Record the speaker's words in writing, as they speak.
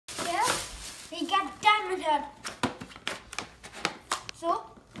on his head. So,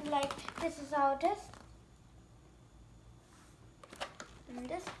 like, this is how it is. And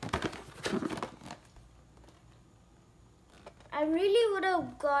this. I really would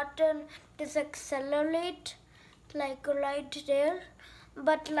have gotten this accelerate, like, right there.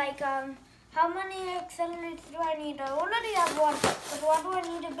 But, like, how many accelerates do I need? I already have one. But what do I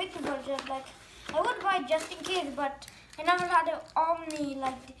need a big version? Like, I would buy just in case, but I never had an Omni,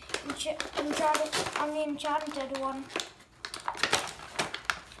 like the enchanted one.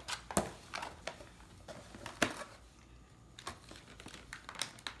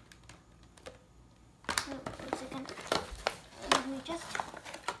 One second. Let me just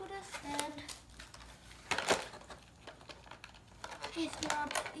put a stand. It's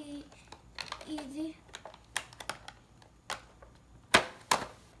not easy.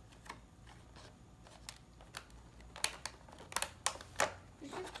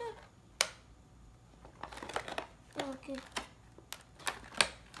 Okay.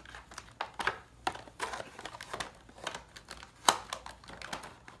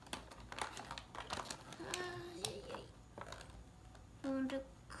 I want to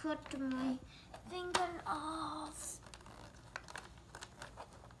cut my finger off.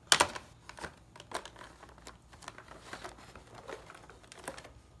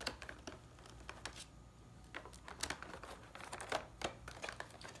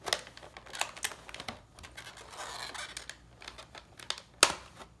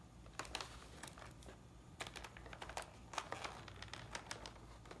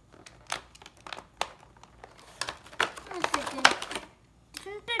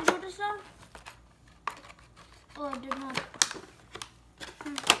 Didn't I do this one? Oh, I did not.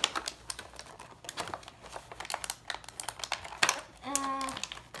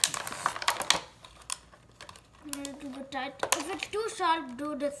 To the tight. If it's too sharp,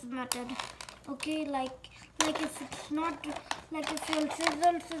 do this method. Okay, like if it's not, like if your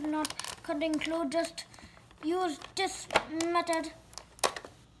scissors is not cutting through, just use this method.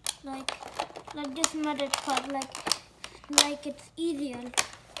 Like this method, cause like it's easier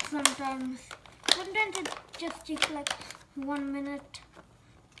sometimes. Sometimes it just takes like 1 minute,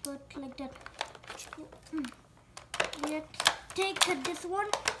 but like that. Let's take this one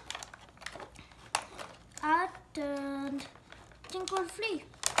and think we're free.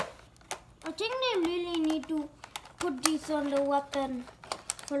 I think they really need to put these on the weapon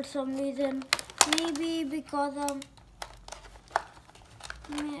for some reason. Maybe because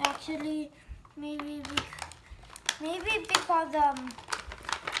maybe because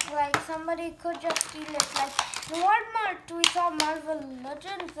like somebody could just steal it. Like in Walmart we saw Marvel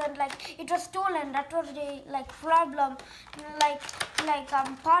Legends and like it was stolen. That was the like problem. Like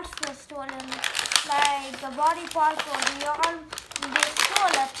parts were stolen. Like the body parts or they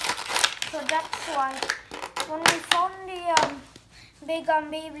stole it. So that's why when we found the big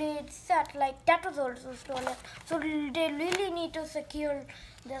Beyblade set, like that was also stolen. So they really need to secure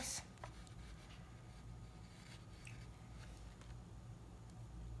this.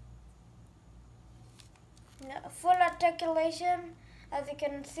 Full articulation, as you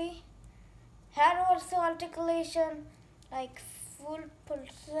can see. Hair also articulation, like full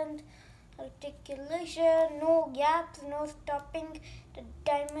percent articulation, no gaps, no stopping.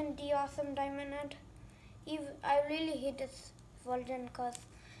 The awesome diamond head. I really hate this version because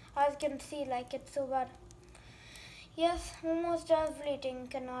as you can see, like it's so bad. Yes, almost everything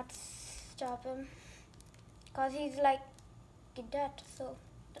cannot stop him because he's like that. So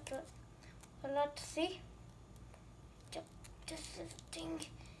let's see. This thing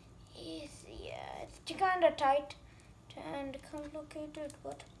is, yeah, it's kind of tight and complicated,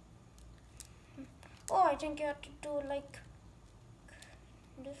 but oh, I think you have to do like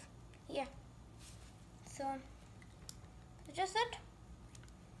this. Yeah. So is this it?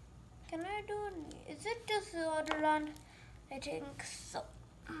 Can I do? Is it this other land? I think so.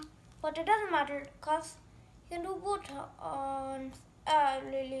 But it doesn't matter because you can do both on. I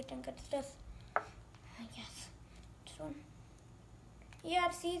really think it's this. Yes, this one. Yeah,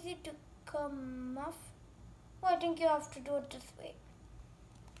 it's easy to come off. Oh, I think you have to do it this way.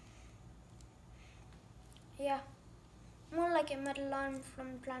 Yeah, more like a metal arm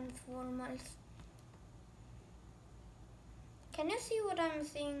from Transformers. Can you see what I'm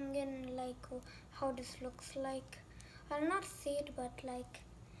seeing in like how this looks like? I'll not say it, but like,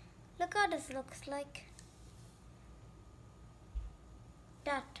 look how this looks like.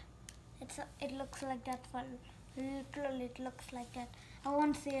 That. It looks like that for literally it looks like that. I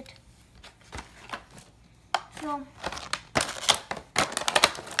won't say it. So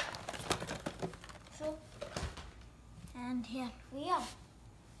and here we are.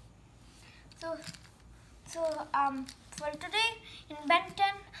 So for today in Ben 10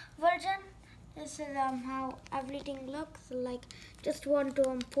 version. This is how everything looks like. Just want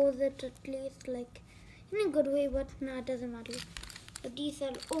to pose it at least like in a good way, but no, it doesn't matter. But these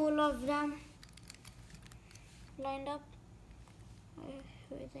are all of them lined up.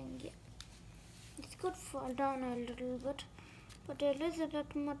 Everything, yeah. It could fall down a little bit, but there isn't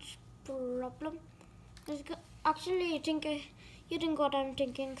that much problem. Actually, you think what I'm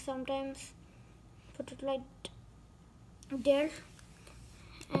thinking sometimes. Put it like there,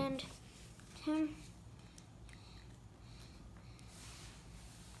 and him.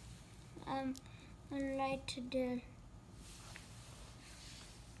 Right there.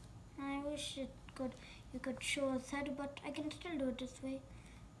 I wish you could show his head, but I can still do it this way.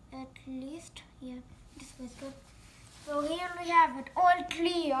 At least, yeah, this was good. So here we have it, all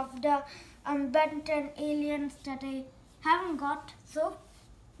 3 of the Ben 10 aliens that I haven't got. So,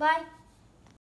 bye.